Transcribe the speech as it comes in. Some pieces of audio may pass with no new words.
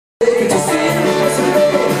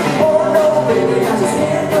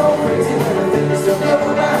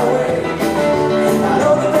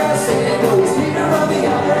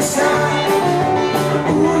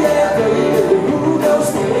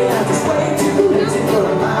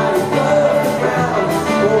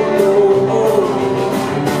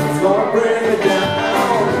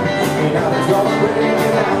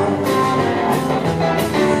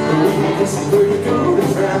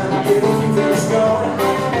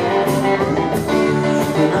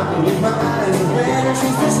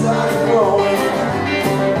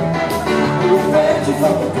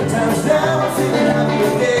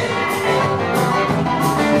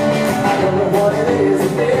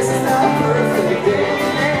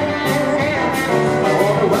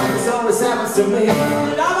to me.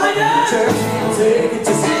 Church, take it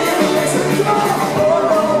to see it.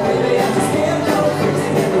 Oh, baby, I just can't go crazy.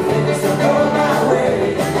 Everything's gonna go my way.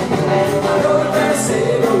 I know the best say,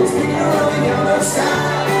 but it's bigger on the other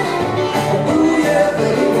side. Ooh, yeah,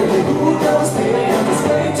 baby, who knows, baby? I'm just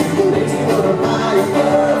way too lazy to buy a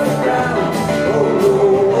perfect round. Oh,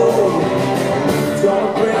 oh, oh, it's gonna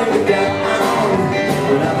bring it down.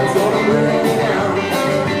 Nothing's gonna bring it down.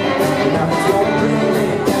 Nothing's gonna bring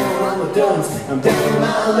it down. I'm a dunce, I'm down in my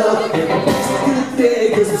luck. It's a good day,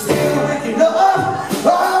 'cause I'm still waking up. Oh,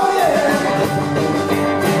 yeah.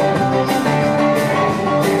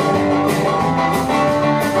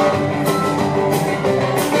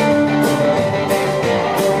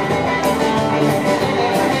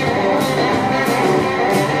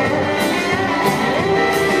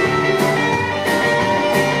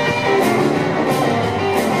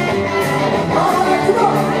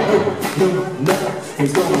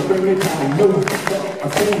 Nothing's gonna bring me down, no, a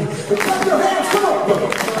thing. Clap your hands, come on.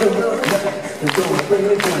 Nothing's gonna bring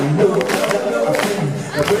me down, no, a thing.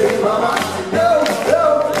 Bring my mind, no,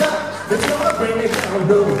 nothing's gonna bring me down,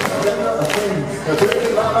 no, a thing.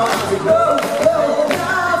 Bring my mind, no.